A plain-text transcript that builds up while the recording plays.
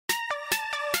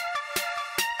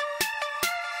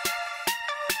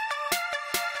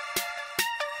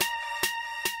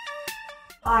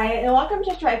Hi, and welcome to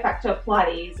Trifecta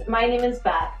Pilates. My name is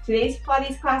Beth. Today's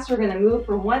Pilates class, we're going to move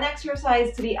from one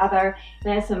exercise to the other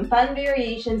and have some fun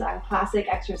variations on classic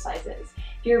exercises.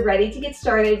 If you're ready to get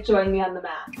started, join me on the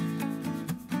mat.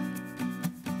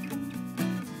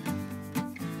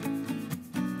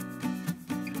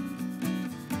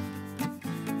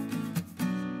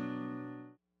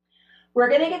 We're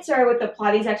going to get started with the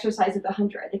Pilates exercise of the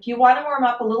 100. If you want to warm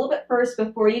up a little bit first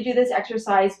before you do this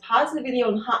exercise, pause the video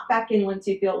and hop back in once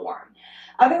you feel warm.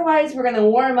 Otherwise, we're going to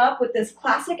warm up with this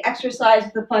classic exercise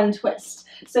with a fun twist.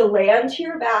 So lay onto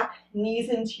your back, knees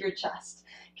into your chest.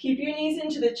 Keep your knees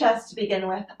into the chest to begin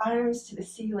with, arms to the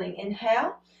ceiling.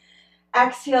 Inhale.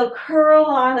 Exhale, curl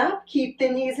on up. Keep the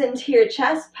knees into your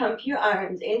chest, pump your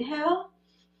arms. Inhale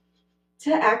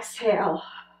to exhale.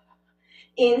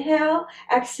 Inhale,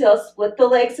 exhale, split the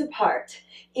legs apart.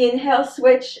 Inhale,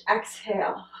 switch,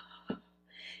 exhale.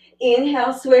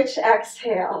 Inhale, switch,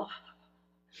 exhale.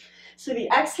 So the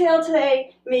exhale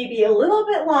today may be a little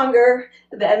bit longer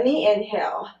than the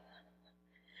inhale.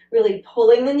 Really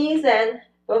pulling the knees in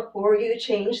before you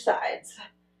change sides.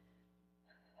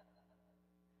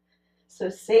 So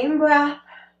same breath,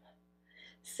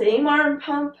 same arm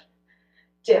pump,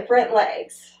 different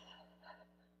legs.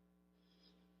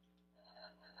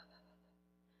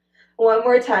 One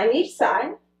more time each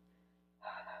side.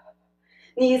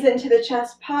 Knees into the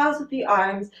chest, pause with the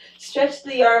arms. Stretch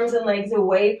the arms and legs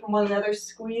away from one another,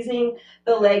 squeezing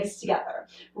the legs together.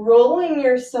 Rolling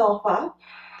yourself up.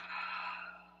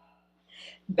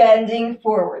 Bending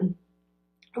forward.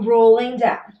 Rolling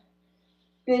down.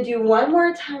 I'm going to do one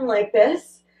more time like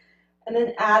this, and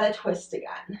then add a twist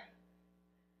again.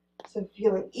 So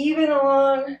feeling even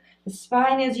along the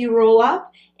spine as you roll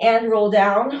up and roll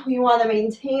down. We want to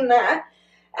maintain that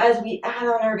as we add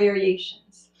on our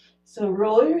variations. So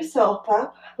roll yourself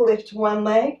up, lift one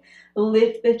leg,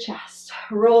 lift the chest.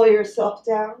 Roll yourself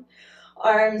down,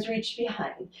 arms reach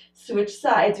behind. Switch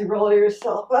sides, roll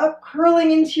yourself up,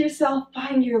 curling into yourself,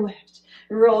 find your lift.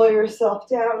 Roll yourself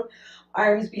down,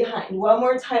 arms behind. One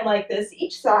more time like this,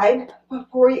 each side,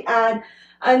 before we add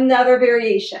another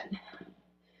variation.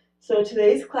 So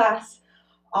today's class,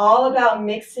 all about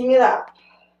mixing it up,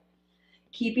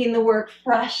 keeping the work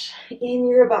fresh in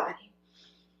your body.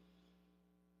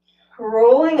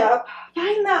 Rolling up,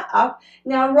 find that up.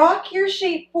 Now rock your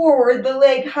shape forward, the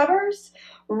leg hovers,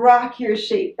 rock your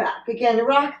shape back. Again,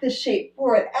 rock the shape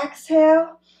forward.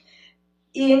 Exhale,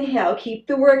 inhale, keep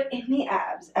the work in the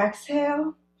abs.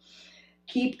 Exhale,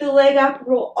 keep the leg up,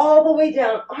 roll all the way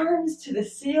down, arms to the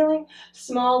ceiling,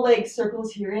 small leg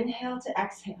circles here. Inhale to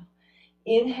exhale.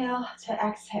 Inhale to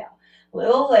exhale.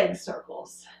 Little leg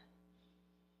circles.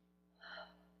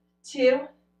 2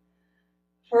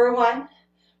 for 1.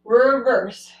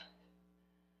 Reverse.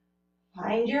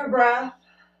 Find your breath.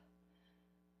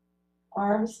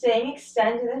 Arms staying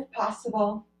extended if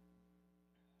possible.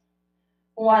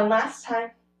 One last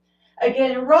time.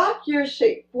 Again, rock your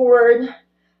shape forward.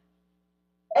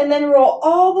 And then roll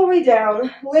all the way down.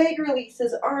 Leg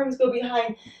releases, arms go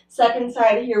behind. Second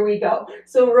side, here we go.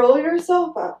 So roll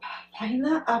yourself up. Find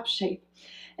that up shape.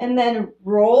 And then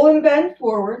roll and bend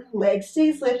forward. Leg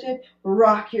stays lifted.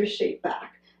 Rock your shape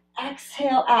back.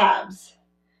 Exhale, abs.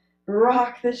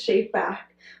 Rock the shape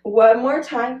back. One more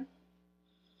time.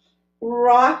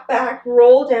 Rock back,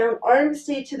 roll down, arms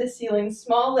stay to the ceiling.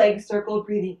 Small leg circle,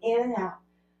 breathing in and out.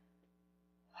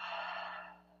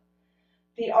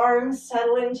 The arms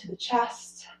settle into the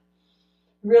chest,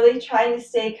 really trying to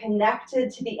stay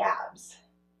connected to the abs.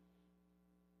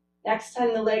 Next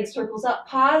time the leg circles up,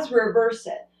 pause, reverse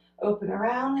it. Open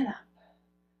around and up.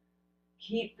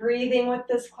 Keep breathing with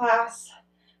this class.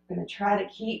 I'm going to try to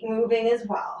keep moving as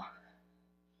well.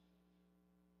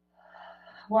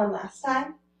 One last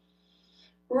time.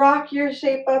 Rock your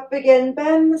shape up again,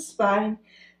 bend the spine.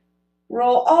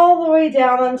 Roll all the way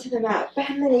down onto the mat.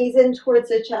 Bend the knees in towards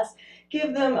the chest.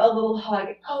 Give them a little hug.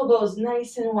 Elbows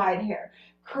nice and wide here.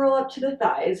 Curl up to the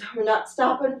thighs. We're not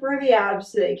stopping for the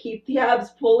abs today. Keep the abs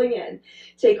pulling in.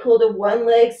 Take hold of one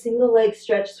leg, single leg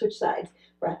stretch, switch sides.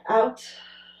 Breath out.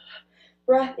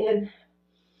 Breath in.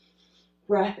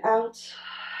 Breath out.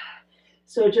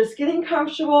 So just getting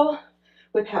comfortable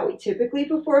with how we typically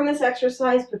perform this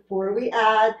exercise before we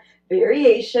add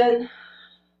variation.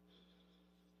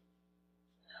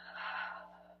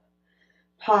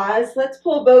 Pause. Let's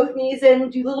pull both knees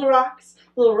in. Do little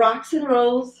rocks and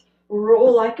rolls.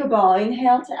 Roll like a ball.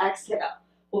 Inhale to exhale.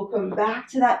 We'll come back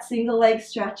to that single leg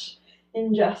stretch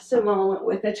in just a moment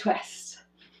with a twist.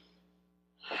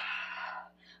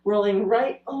 Rolling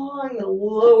right along the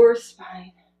lower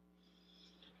spine.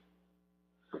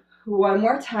 One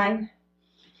more time.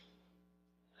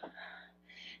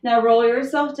 Now roll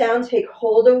yourself down, take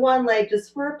hold of one leg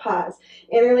just for a pause.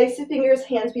 Interlace the fingers,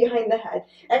 hands behind the head.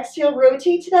 Exhale,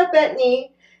 rotate to that bent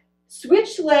knee.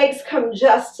 Switch legs, come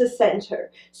just to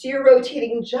center. So you're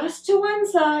rotating just to one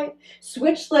side.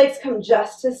 Switch legs, come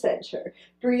just to center.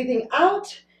 Breathing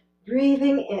out,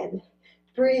 breathing in.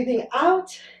 Breathing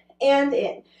out and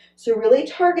in. So really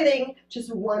targeting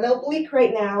just one oblique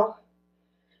right now.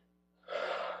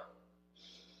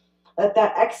 Let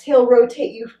that exhale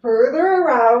rotate you further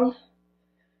around.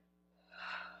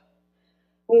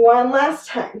 One last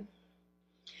time.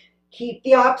 Keep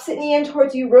the opposite knee in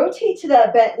towards you. Rotate to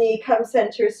that bent knee. Come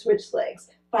center, switch legs.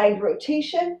 Find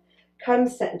rotation. Come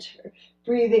center.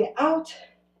 Breathing out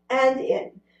and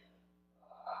in.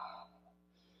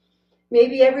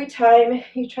 Maybe every time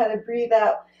you try to breathe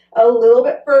out a little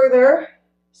bit further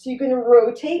so you can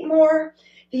rotate more.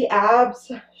 The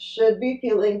abs should be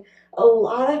feeling a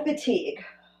lot of fatigue.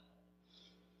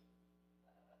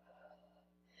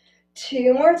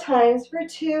 2 more times for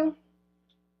 2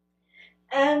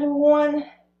 and 1.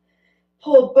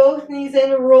 Pull both knees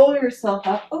in, roll yourself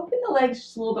up. Open the legs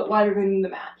just a little bit wider than the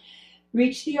mat.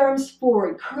 Reach the arms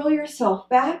forward, curl yourself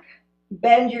back,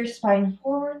 bend your spine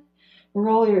forward,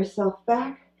 roll yourself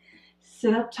back,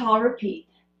 sit up tall, repeat.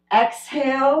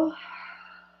 Exhale,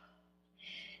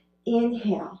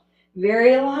 inhale.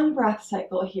 Very long breath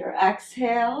cycle here.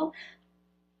 Exhale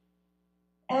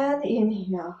and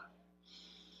inhale.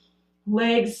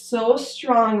 Legs so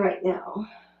strong right now.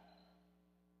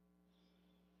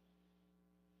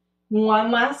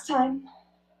 One last time.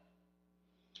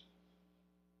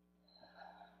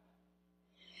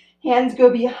 Hands go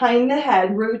behind the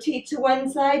head. Rotate to one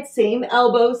side. Same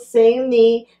elbow, same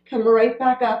knee. Come right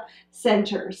back up.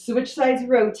 Center. Switch sides,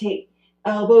 rotate.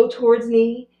 Elbow towards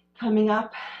knee. Coming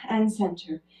up and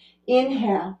center.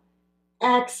 Inhale.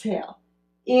 Exhale.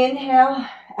 Inhale.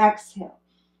 Exhale.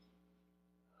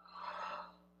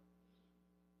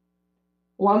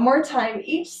 One more time,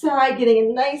 each side, getting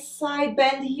a nice side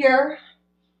bend here.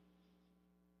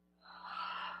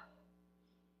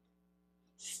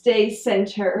 Stay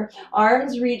center.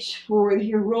 Arms reach forward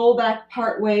here. Roll back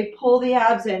part way. Pull the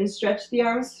abs in. Stretch the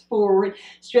arms forward.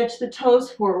 Stretch the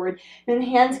toes forward. Then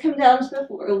hands come down to the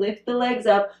floor. Lift the legs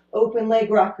up. Open leg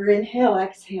rocker. Inhale,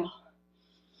 exhale.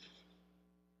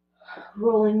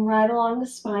 Rolling right along the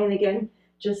spine again,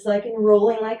 just like in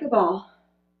rolling like a ball.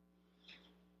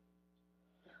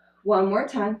 One more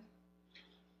time.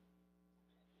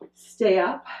 Stay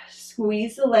up.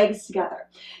 Squeeze the legs together.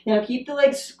 Now keep the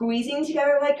legs squeezing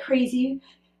together like crazy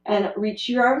and reach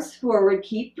your arms forward.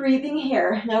 Keep breathing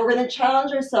here. Now we're going to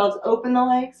challenge ourselves. Open the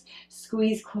legs,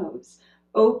 squeeze, close.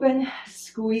 Open,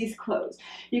 squeeze, close.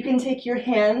 You can take your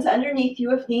hands underneath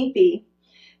you if need be.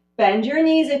 Bend your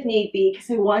knees if need be,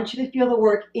 because I want you to feel the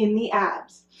work in the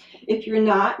abs. If you're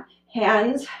not,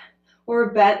 hands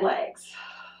or bent legs.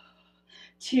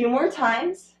 2 more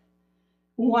times.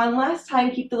 One last time.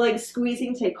 Keep the legs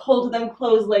squeezing. Take hold of them.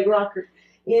 Close leg rocker.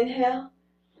 Inhale.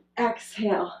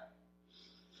 Exhale.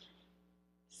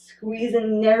 Squeeze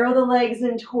and narrow the legs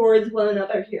in towards one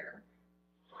another here.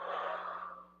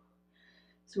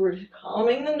 So we're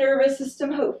calming the nervous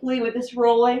system, hopefully, with this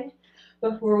rolling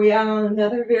before we add on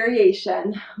another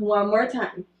variation. One more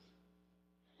time.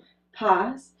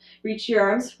 Pause. Reach your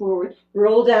arms forward.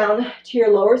 Roll down to your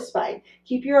lower spine.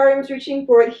 Keep your arms reaching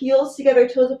forward. Heels together,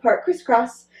 toes apart,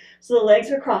 crisscross. So the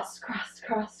legs are cross, cross,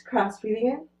 cross, cross. Breathing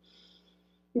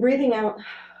in. Breathing out.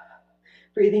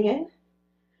 Breathing in.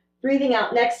 Breathing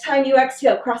out. Next time you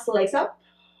exhale, cross the legs up.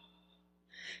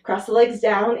 Cross the legs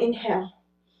down. Inhale.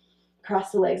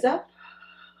 Cross the legs up.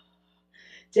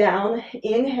 Down.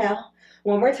 Inhale.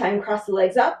 One more time. Cross the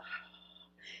legs up.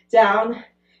 Down.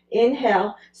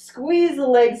 Inhale, squeeze the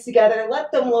legs together, let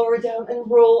them lower down and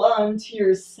roll onto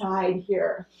your side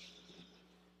here.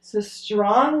 So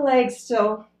strong legs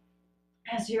still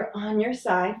as you're on your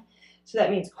side. So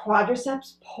that means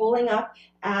quadriceps pulling up,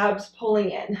 abs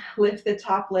pulling in. Lift the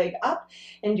top leg up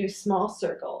and do small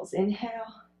circles.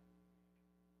 Inhale,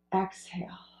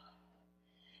 exhale.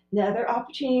 Another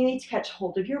opportunity to catch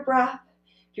hold of your breath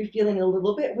if you're feeling a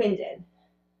little bit winded.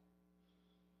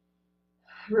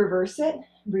 Reverse it.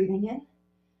 Breathing in,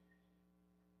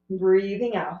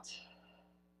 breathing out.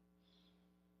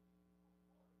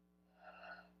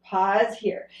 Pause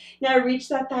here. Now reach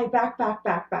that thigh back, back,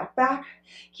 back, back, back.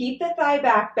 Keep the thigh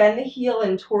back, bend the heel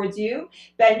in towards you.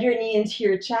 Bend your knee into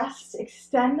your chest.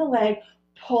 Extend the leg,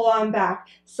 pull on back.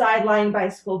 Sideline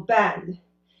bicycle, bend.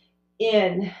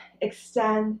 In,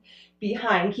 extend,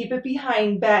 behind. Keep it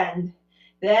behind, bend.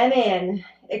 Then in,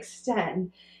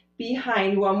 extend,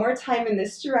 behind. One more time in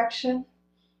this direction.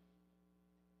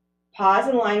 Pause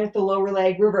in line with the lower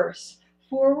leg, reverse.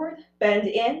 Forward, bend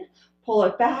in, pull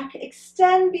it back,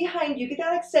 extend behind you, get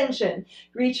that extension.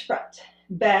 Reach front,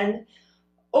 bend,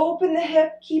 open the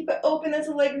hip, keep it open as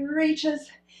the leg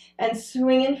reaches, and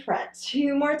swing in front.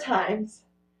 2 more times.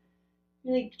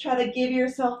 Really try to give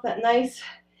yourself that nice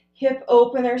hip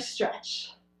opener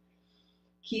stretch.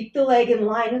 Keep the leg in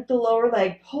line with the lower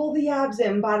leg. Pull the abs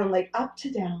in, bottom leg up to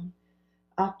down,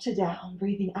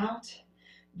 breathing out,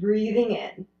 breathing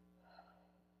in.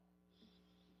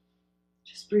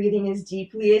 Just breathing as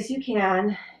deeply as you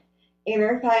can.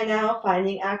 Inner thigh now,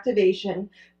 finding activation.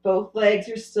 Both legs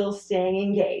are still staying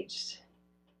engaged.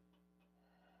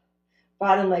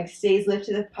 Bottom leg stays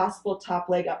lifted if possible, top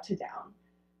leg up to down.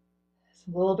 It's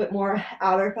a little bit more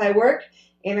outer thigh work.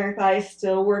 Inner thigh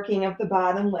still working up the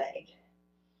bottom leg.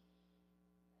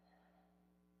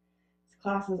 This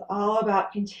class is all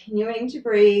about continuing to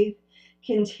breathe,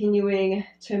 continuing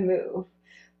to move.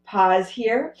 Pause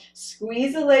here,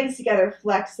 squeeze the legs together,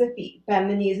 flex the feet, bend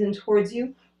the knees in towards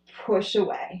you, push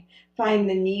away. Find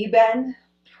the knee bend,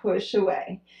 push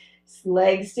away.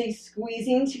 Legs stay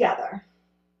squeezing together.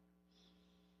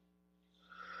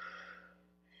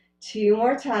 2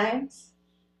 more times,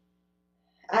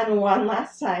 and 1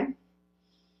 last time.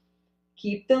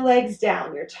 Keep the legs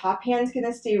down. Your top hand's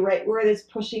gonna stay right where it is,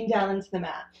 pushing down into the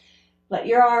mat. Let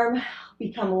your arm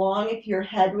become long if your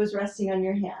head was resting on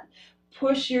your hand.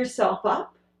 Push yourself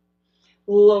up,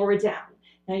 lower down.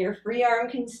 Now your free arm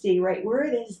can stay right where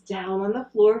it is, down on the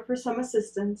floor for some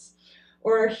assistance.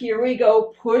 Or here we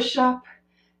go, push up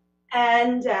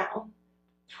and down.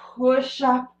 Push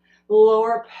up,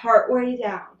 lower partway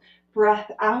down.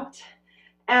 Breath out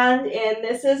and in.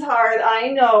 This is hard, I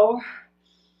know.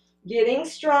 Getting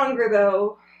stronger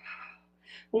though.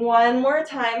 1 more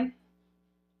time.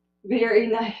 Very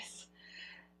nice.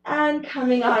 And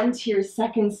coming on to your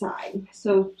second side.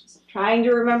 So just trying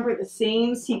to remember the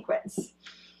same sequence.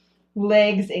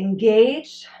 Legs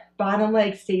engaged, bottom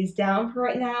leg stays down for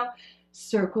right now.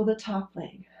 Circle the top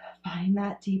leg. Find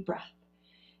that deep breath.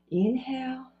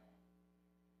 Inhale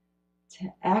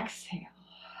to exhale.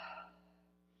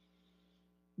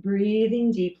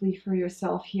 Breathing deeply for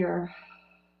yourself here.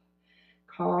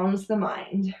 Calms the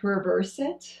mind. Reverse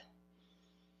it.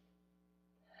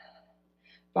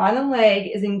 Bottom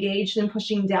leg is engaged and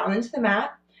pushing down into the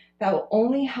mat. That will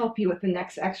only help you with the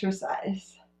next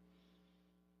exercise.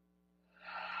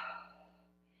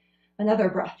 Another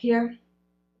breath here.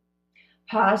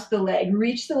 Pause the leg.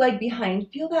 Reach the leg behind.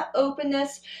 Feel that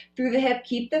openness through the hip.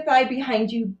 Keep the thigh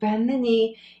behind you. Bend the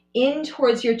knee in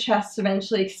towards your chest.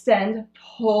 Eventually extend.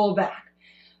 Pull back.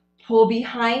 Pull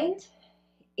behind.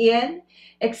 In.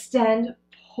 Extend.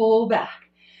 Pull back.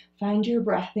 Find your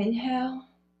breath. Inhale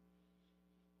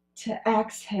to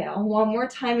exhale. 1 more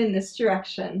time in this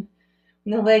direction.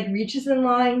 When the leg reaches in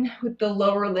line with the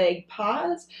lower leg,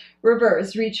 pause.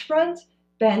 Reverse. Reach front.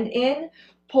 Bend in.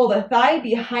 Pull the thigh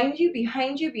behind you,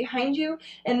 behind you, behind you,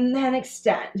 and then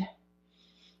extend.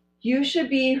 You should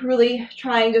be really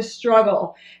trying to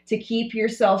struggle to keep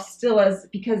yourself still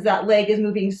because that leg is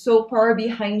moving so far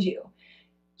behind you.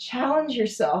 Challenge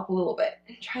yourself a little bit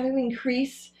and try to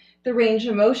increase the range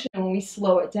of motion when we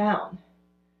slow it down.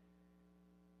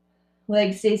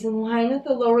 Leg stays in line with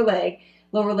the lower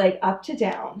leg up to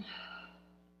down.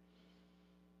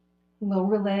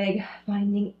 Lower leg,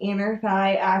 finding inner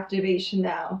thigh activation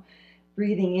now.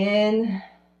 Breathing in,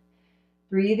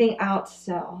 breathing out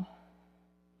still.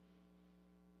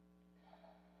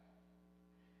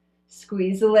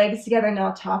 Squeeze the legs together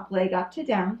now, top leg up to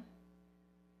down.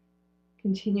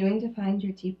 Continuing to find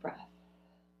your deep breath.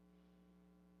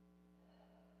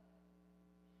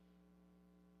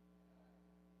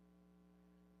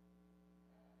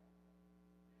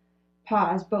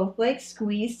 Pause, both legs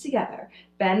squeeze together.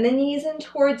 Bend the knees in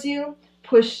towards you,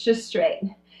 push to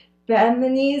straighten. Bend the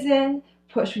knees in,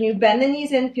 push. When you bend the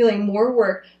knees in, feeling more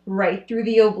work right through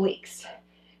the obliques.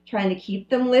 Trying to keep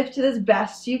them lifted as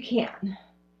best you can.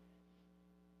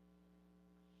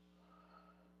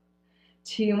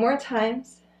 2 more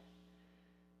times.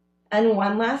 And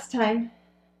 1 last time.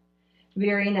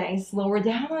 Very nice. Lower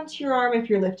down onto your arm if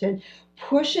you're lifted.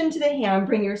 Push into the hand,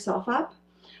 bring yourself up.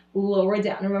 Lower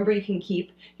down. Remember, you can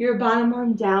keep your bottom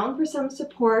arm down for some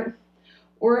support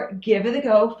or give it a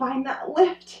go. Find that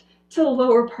lift to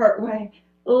lower part way.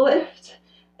 Lift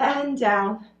and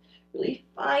down. Really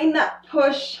find that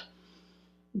push.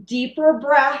 Deeper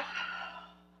breath.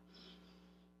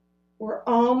 We're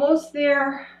almost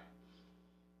there.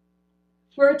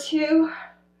 For 2.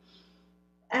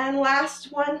 And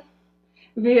last one.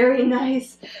 Very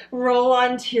nice. Roll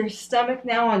onto your stomach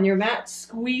now on your mat.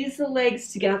 Squeeze the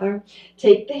legs together.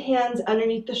 Take the hands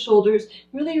underneath the shoulders.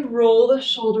 Really roll the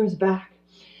shoulders back.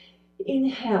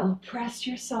 Inhale, press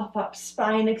yourself up,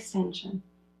 spine extension.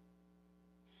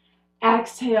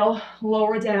 Exhale,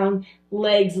 lower down,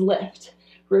 legs lift.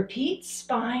 Repeat,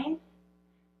 spine,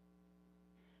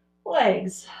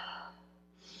 legs.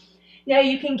 Now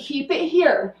you can keep it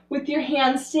here with your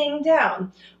hands staying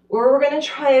down, or we're going to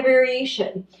try a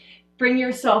variation. Bring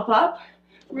yourself up,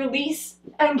 release,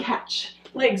 and catch.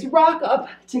 Legs rock up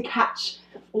to catch.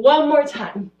 One more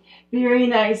time. Very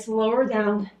nice. Lower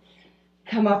down.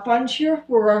 Come up onto your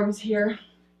forearms here.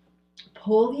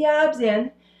 Pull the abs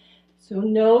in. So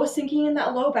no sinking in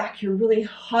that low back. You're really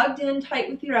hugged in tight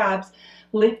with your abs.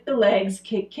 Lift the legs.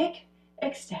 Kick, kick,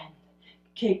 extend.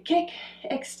 Kick, kick,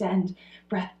 extend.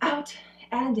 Breath out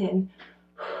and in.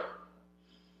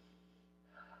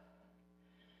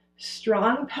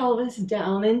 Strong pelvis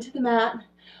down into the mat.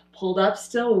 Pulled up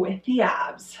still with the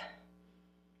abs.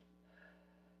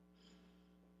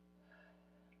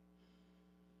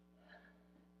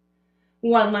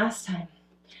 One last time.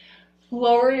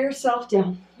 Lower yourself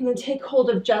down and then take hold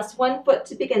of just one foot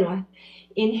to begin with.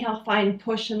 Inhale, find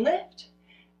push and lift.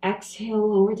 Exhale,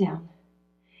 lower down.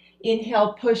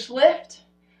 Inhale, push, lift.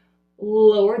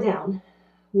 Lower down.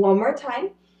 One more time.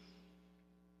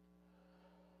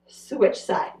 Switch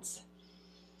sides.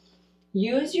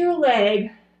 Use your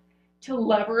leg to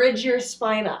leverage your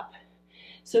spine up.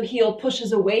 So heel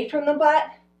pushes away from the butt.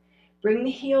 Bring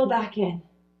the heel back in.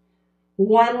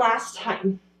 One last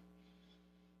time.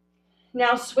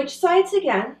 Now switch sides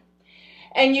again,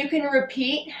 and you can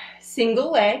repeat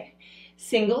single leg,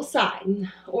 single side,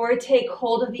 or take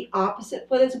hold of the opposite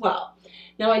foot as well.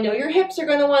 Now I know your hips are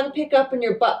going to want to pick up and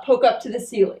your butt poke up to the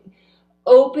ceiling.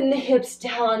 Open the hips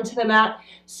down onto the mat,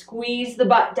 squeeze the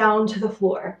butt down to the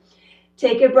floor.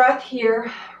 Take a breath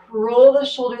here, roll the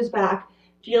shoulders back,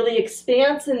 feel the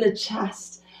expanse in the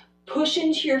chest, push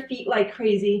into your feet like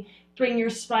crazy, bring your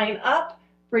spine up,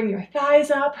 bring your thighs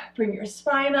up, bring your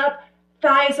spine up,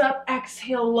 thighs up,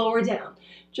 exhale, lower down.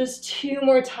 Just 2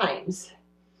 more times.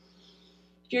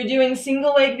 If you're doing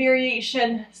single leg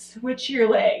variation, switch your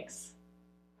legs.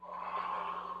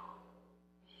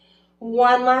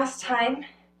 One last time.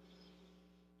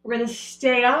 We're going to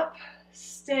stay up,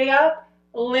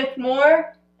 lift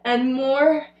more and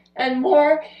more and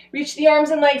more. Reach the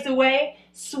arms and legs away,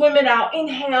 swim it out.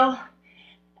 Inhale,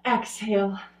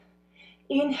 exhale,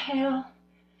 inhale,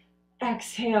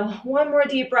 exhale. One more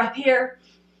deep breath here.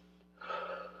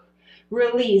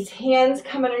 Release. Hands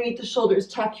come underneath the shoulders.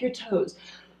 Tuck your toes.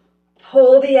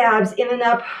 Pull the abs in and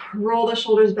up. Roll the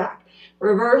shoulders back.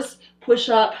 Reverse. Push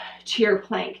up to your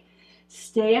plank.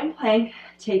 Stay in plank.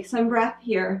 Take some breath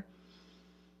here.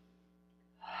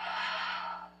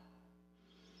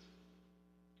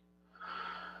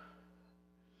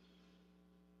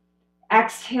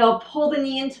 Exhale, pull the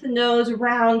knee into the nose,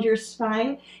 round your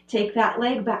spine. Take that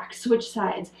leg back, switch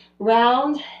sides.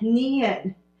 Round, knee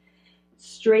in,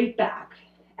 straight back.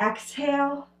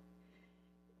 Exhale,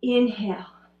 inhale.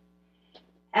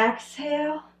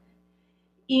 Exhale,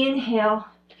 inhale.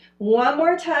 One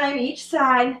more time, each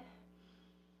side.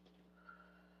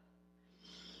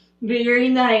 Very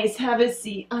nice. Have a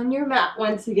seat on your mat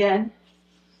once again.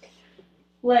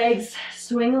 Legs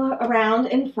swing around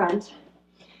in front.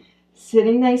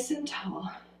 Sitting nice and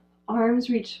tall, arms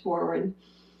reach forward.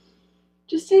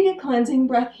 Just take a cleansing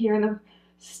breath here in a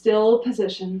still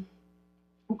position.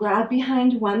 Grab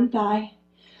behind one thigh,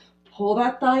 pull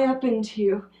that thigh up into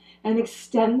you, and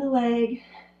extend the leg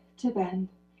to bend.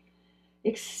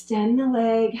 Extend the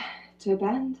leg to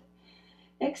bend.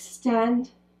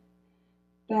 Extend,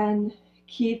 bend.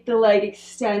 Keep the leg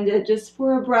extended just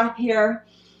for a breath here.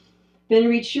 Then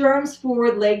reach your arms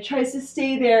forward, leg tries to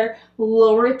stay there,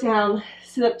 lower it down,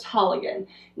 sit up tall again.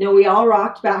 Now we all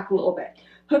rocked back a little bit.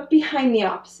 Hook behind the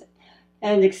opposite,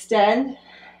 and extend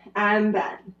and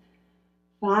bend.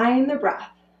 Find the breath.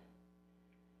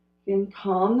 Then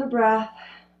calm the breath,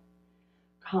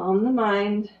 calm the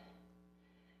mind.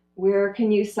 Where can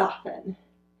you soften?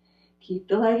 Keep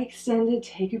the leg extended,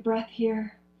 take a breath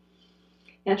here.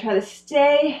 Now try to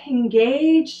stay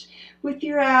engaged with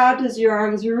your abs as your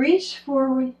arms reach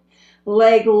forward,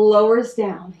 leg lowers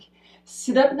down.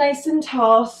 Sit up nice and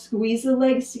tall, squeeze the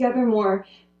legs together more.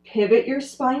 Pivot your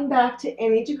spine back to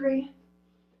any degree.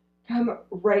 Come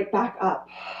right back up.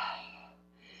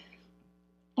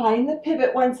 Find the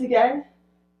pivot once again.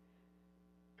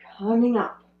 Coming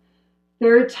up.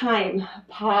 Third time,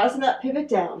 pause and up, pivot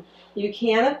down. You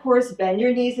can, of course, bend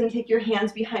your knees and take your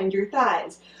hands behind your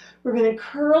thighs. We're going to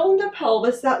curl the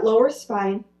pelvis, that lower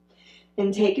spine.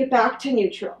 and take it back to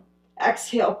neutral.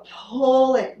 Exhale,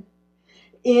 pull in.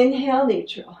 Inhale,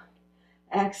 neutral.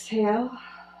 Exhale,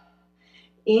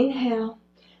 inhale.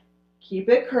 Keep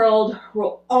it curled.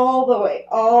 Roll all the way,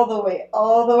 all the way,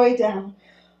 all the way down.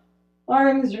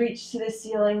 Arms reach to the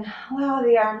ceiling. Allow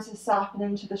the arms to soften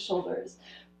into the shoulders.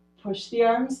 Push the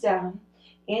arms down.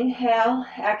 Inhale,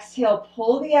 exhale,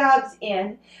 pull the abs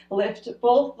in. Lift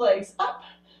both legs up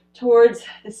towards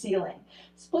the ceiling.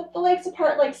 Split the legs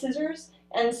apart like scissors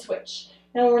and switch.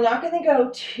 Now we're not going to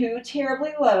go too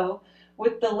terribly low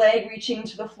with the leg reaching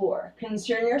to the floor.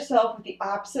 Concern yourself with the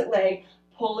opposite leg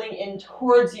pulling in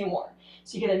towards you more.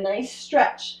 So you get a nice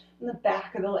stretch in the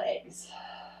back of the legs.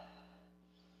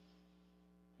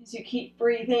 As you keep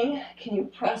breathing, can you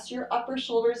press your upper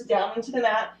shoulders down into the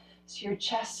mat so your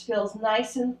chest feels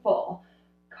nice and full,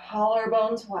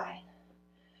 collarbones wide.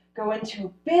 Go into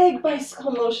a big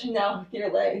bicycle motion now with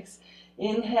your legs.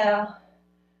 Inhale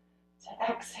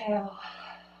to exhale.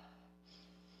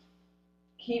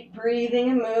 Keep breathing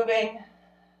and moving.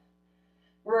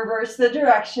 Reverse the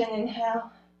direction.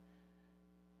 Inhale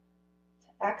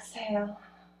to exhale.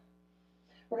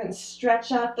 We're going to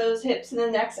stretch out those hips in the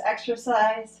next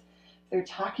exercise. If they're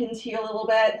talking to you a little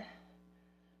bit,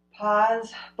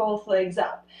 pause, both legs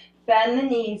up. Bend the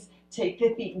knees, take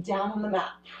the feet down on the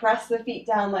mat. Press the feet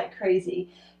down like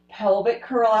crazy. Pelvic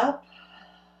curl up.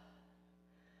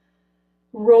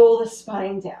 Roll the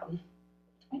spine down.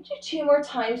 And do 2 more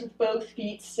times with both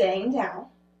feet staying down.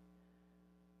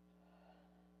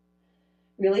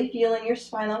 Really feeling your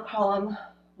spinal column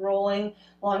rolling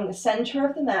along the center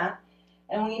of the mat.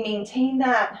 And we maintain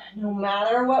that no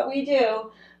matter what we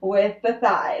do with the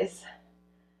thighs.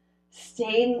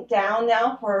 Stay down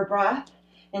now for a breath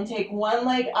and take one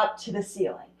leg up to the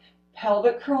ceiling.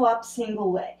 Pelvic curl up,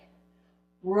 single leg.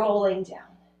 Rolling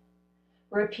down.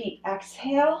 Repeat,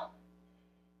 exhale,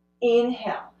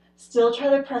 inhale. Still try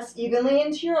to press evenly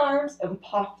into your arms and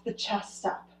puff the chest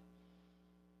up.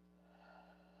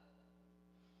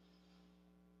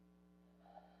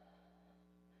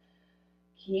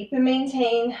 Keep and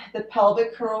maintain the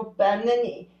pelvic curl, bend the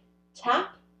knee.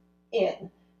 Tap in.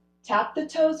 Tap the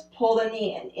toes, pull the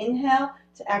knee in. Inhale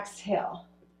to exhale.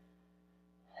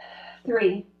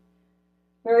 3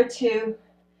 or 2.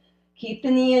 Keep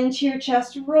the knee into your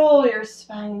chest, roll your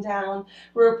spine down.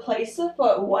 Replace the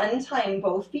foot one time,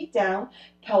 both feet down.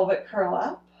 Pelvic curl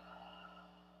up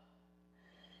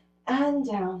and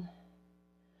down.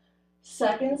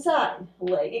 Second side,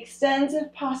 leg extends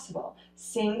if possible.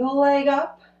 Single leg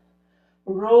up,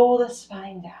 roll the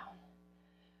spine down.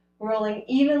 Rolling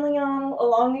evenly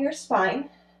along your spine,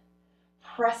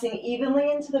 pressing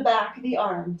evenly into the back of the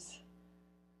arms.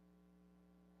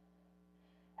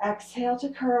 Exhale to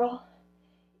curl,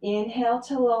 inhale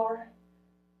to lower.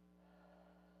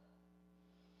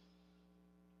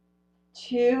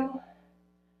 2.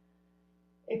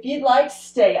 If you'd like,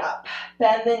 stay up.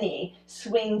 Bend the knee,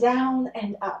 swing down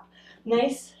and up.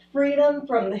 Nice freedom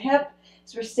from the hip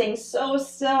as we're staying so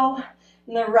still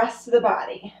in the rest of the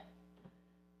body.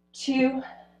 2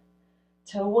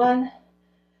 to 1.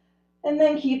 And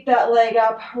then keep that leg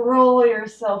up, roll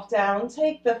yourself down,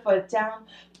 take the foot down,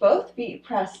 both feet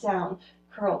press down,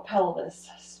 curl pelvis,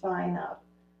 spine up.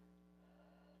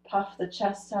 Puff the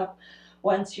chest up.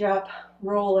 Once you're up,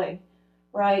 rolling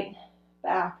right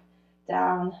back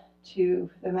down to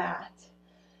the mat.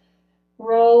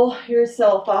 Roll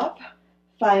yourself up,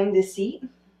 find a seat.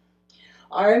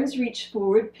 Arms reach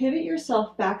forward, pivot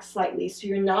yourself back slightly so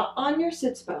you're not on your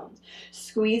sits bones.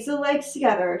 Squeeze the legs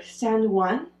together, extend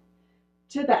one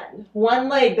to bend. One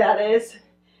leg, that is,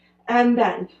 and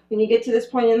bend. When you get to this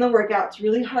point in the workout, it's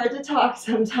really hard to talk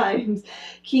sometimes.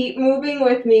 Keep moving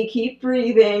with me, keep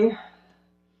breathing.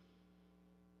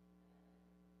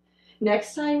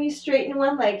 Next time you straighten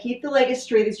one leg, keep the leg as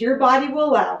straight as your body will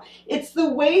allow. It's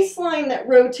the waistline that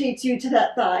rotates you to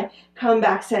that thigh. Come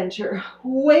back center.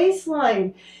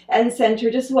 Waistline and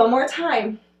center. Just one more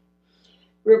time.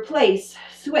 Replace,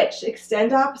 switch,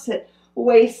 extend opposite.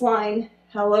 Waistline,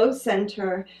 hello,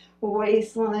 center.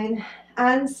 Waistline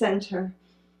and center.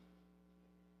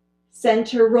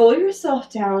 Center, roll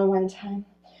yourself down one time.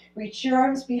 Reach your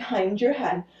arms behind your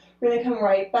head. We're going to come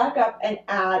right back up and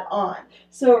add on.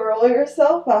 So roll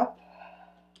yourself up.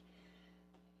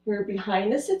 You're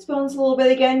behind the sits bones a little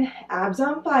bit again. Abs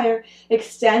on fire.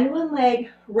 Extend one leg,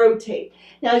 rotate.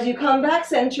 Now as you come back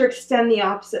center, extend the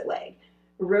opposite leg.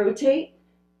 Rotate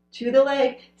to the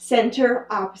leg, center,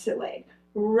 opposite leg.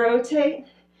 Rotate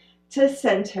to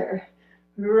center.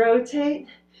 Rotate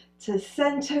to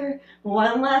center.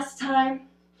 One last time.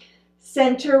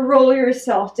 Center, roll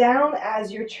yourself down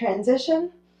as your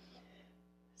transition.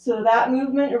 So that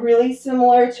movement really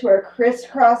similar to our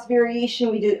crisscross variation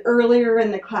we did earlier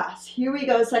in the class. Here we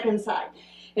go, second side.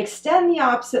 Extend the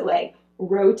opposite leg.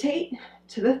 Rotate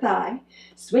to the thigh.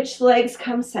 Switch legs,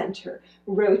 come center.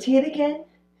 Rotate again,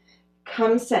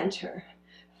 come center.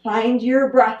 Find your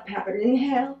breath pattern.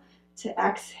 Inhale to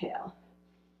exhale.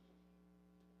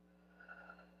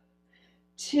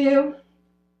 2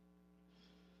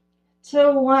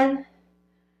 to 1.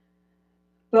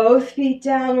 Both feet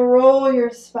down, roll your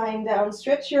spine down,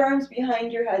 stretch your arms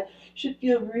behind your head. Should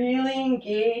feel really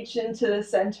engaged into the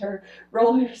center.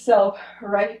 Roll yourself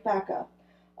right back up,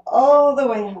 all the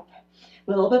way up. A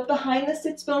little bit behind the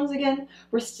sits bones again.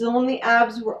 We're still in the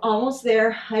abs, we're almost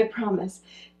there, I promise.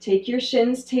 Take your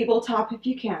shins tabletop if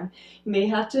you can. You may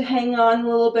have to hang on a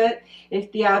little bit if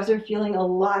the abs are feeling a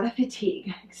lot of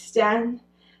fatigue. Extend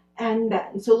and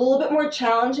bend. So a little bit more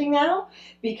challenging now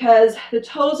because the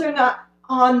toes are not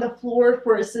on the floor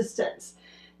for assistance.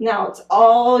 Now it's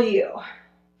all you.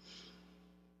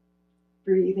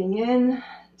 Breathing in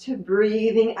to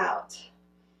breathing out.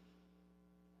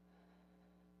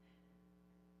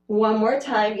 One more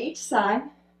time each side.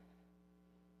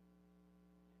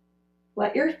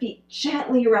 Let your feet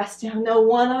gently rest down. Now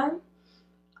one arm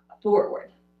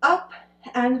forward, up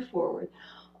and forward.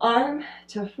 Arm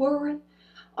to forward,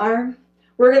 arm.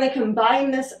 We're going to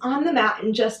combine this on the mat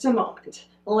in just a moment.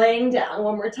 Laying down,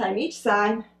 one more time each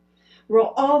side.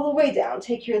 Roll all the way down.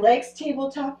 Take your legs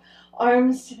tabletop,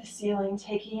 arms to the ceiling,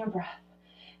 taking a breath.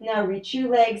 Now reach your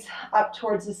legs up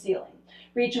towards the ceiling.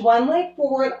 Reach one leg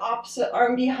forward, opposite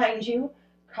arm behind you.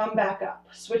 Come back up.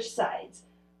 Switch sides.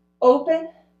 Open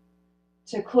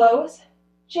to close.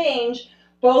 Change.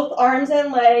 Both arms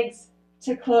and legs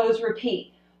to close.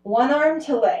 Repeat. One arm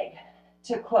to leg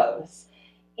to close.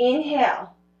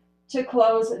 Inhale to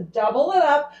close. Double it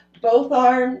up. Both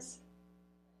arms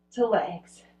to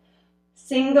legs.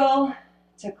 Single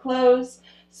to close.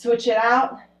 Switch it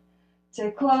out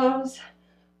to close.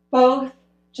 Both.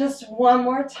 Just one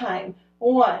more time.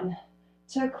 1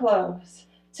 to close.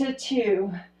 To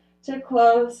 2 to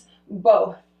close.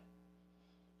 Both.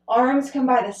 Arms come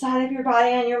by the side of your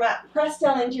body on your mat. Press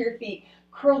down into your feet.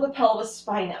 Curl the pelvis,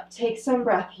 spine up. Take some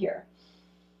breath here.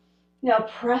 Now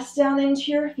press down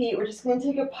into your feet. We're just going to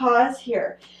take a pause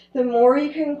here. The more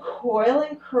you can coil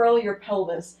and curl your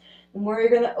pelvis, the more you're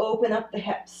going to open up the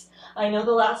hips. I know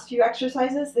the last few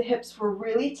exercises, the hips were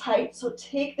really tight, so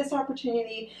take this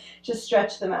opportunity to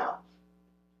stretch them out.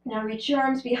 Now reach your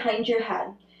arms behind your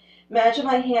head. Imagine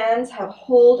my hands have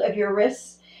hold of your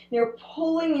wrists. You're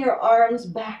pulling your arms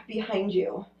back behind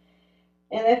you.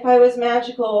 And if I was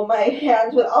magical, my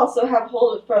hands would also have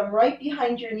hold from right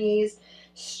behind your knees,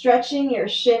 stretching your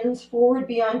shins forward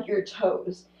beyond your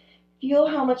toes. Feel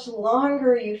how much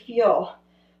longer you feel,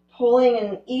 pulling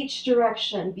in each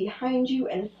direction, behind you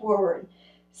and forward.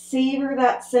 Savor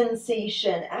that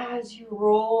sensation as you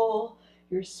roll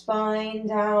your spine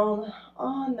down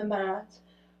on the mat,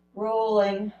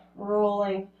 rolling,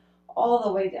 rolling, all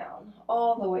the way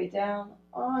down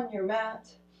on your mat.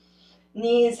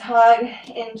 Knees hug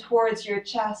in towards your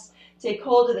chest. Take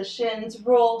hold of the shins,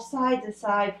 roll side to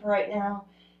side for right now.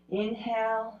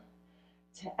 Inhale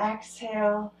to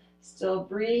exhale, still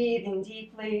breathing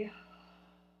deeply.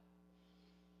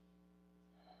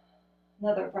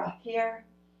 Another breath here.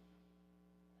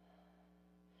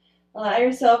 Allow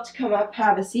yourself to come up,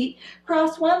 have a seat.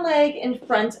 Cross one leg in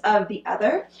front of the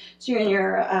other. So you're in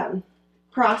your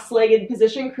cross-legged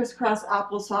position, crisscross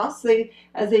applesauce,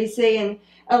 as they say in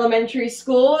elementary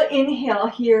school. Inhale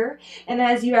here, and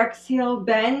as you exhale,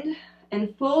 bend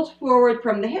and fold forward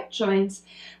from the hip joints.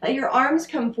 Let your arms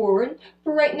come forward.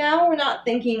 For right now, we're not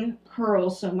thinking curl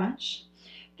so much.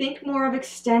 Think more of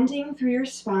extending through your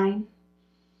spine.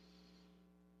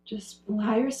 Just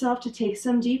allow yourself to take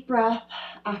some deep breath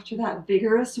after that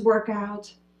vigorous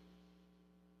workout.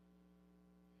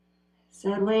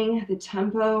 Settling the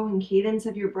tempo and cadence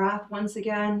of your breath once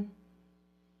again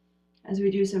as we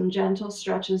do some gentle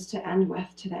stretches to end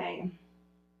with today.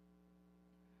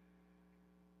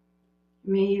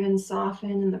 You may even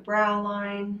soften in the brow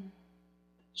line,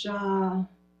 the jaw, the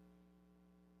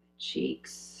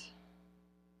cheeks.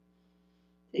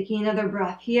 Taking another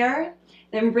breath here.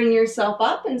 Then bring yourself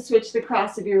up and switch the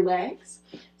cross of your legs.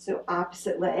 So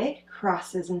opposite leg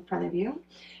crosses in front of you.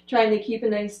 Trying to keep a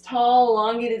nice tall,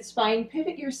 elongated spine.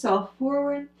 Pivot yourself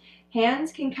forward. Hands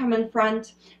can come in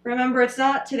front. Remember, it's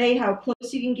not today how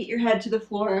close you can get your head to the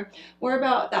floor. More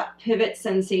about that pivot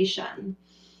sensation.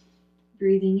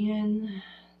 Breathing in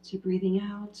to breathing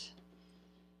out.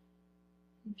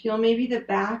 Feel maybe the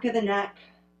back of the neck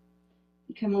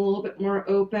become a little bit more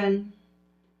open.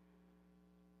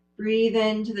 Breathe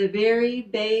into the very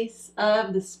base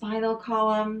of the spinal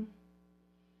column.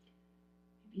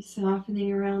 Maybe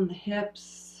softening around the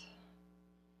hips.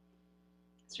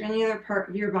 Is there any other part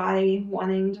of your body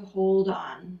wanting to hold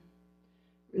on?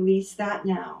 Release that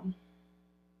now.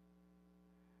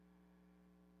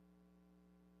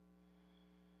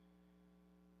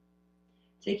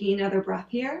 Taking another breath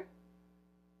here.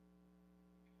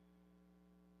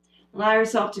 Allow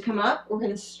yourself to come up. We're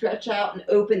going to stretch out and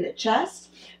open the chest.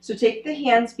 So take the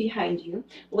hands behind you,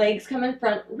 legs come in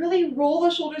front, really roll the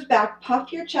shoulders back,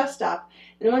 puff your chest up.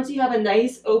 And once you have a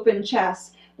nice open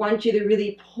chest, I want you to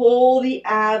really pull the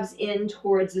abs in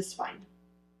towards the spine.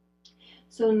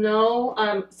 So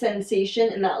no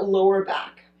sensation in that lower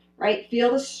back, right?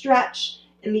 Feel the stretch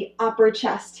in the upper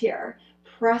chest here.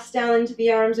 Press down into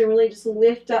the arms and really just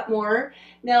lift up more.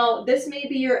 Now, this may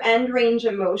be your end range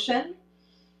of motion.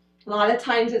 A lot of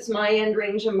times it's my end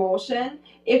range of motion.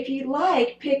 If you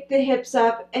like, pick the hips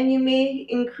up and you may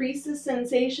increase the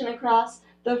sensation across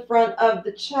the front of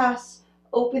the chest,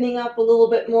 opening up a little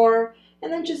bit more,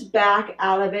 and then just back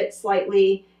out of it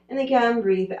slightly. And again,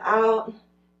 breathe out,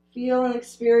 feel and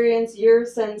experience your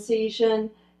sensation,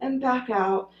 and back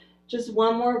out. Just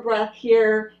one more breath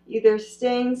here, either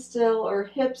staying still or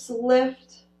hips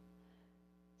lift,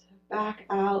 back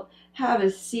out. Have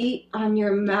a seat on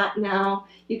your mat now.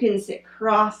 You can sit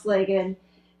cross-legged.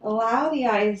 Allow the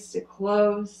eyes to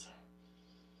close.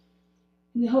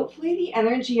 And hopefully the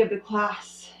energy of the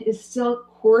class is still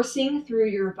coursing through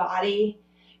your body,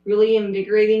 really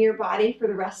invigorating your body for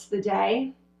the rest of the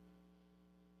day.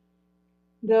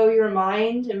 Though your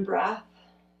mind and breath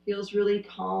feels really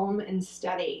calm and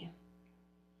steady.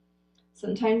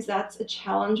 Sometimes that's a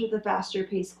challenge with a faster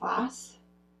paced class.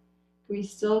 We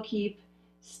still keep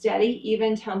steady,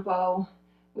 even tempo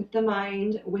with the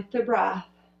mind, with the breath,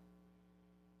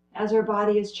 as our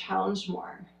body is challenged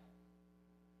more.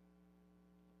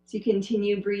 So you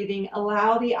continue breathing,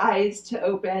 allow the eyes to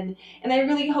open, and I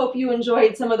really hope you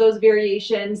enjoyed some of those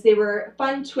variations. They were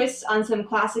fun twists on some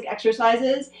classic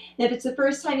exercises, and if it's the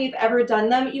first time you've ever done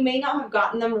them, you may not have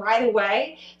gotten them right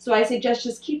away, so I suggest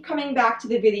just keep coming back to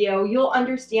the video. You'll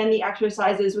understand the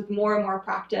exercises with more and more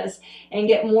practice and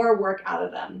get more work out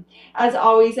of them. As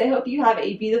always, I hope you have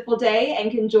a beautiful day and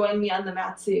can join me on the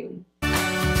mat soon.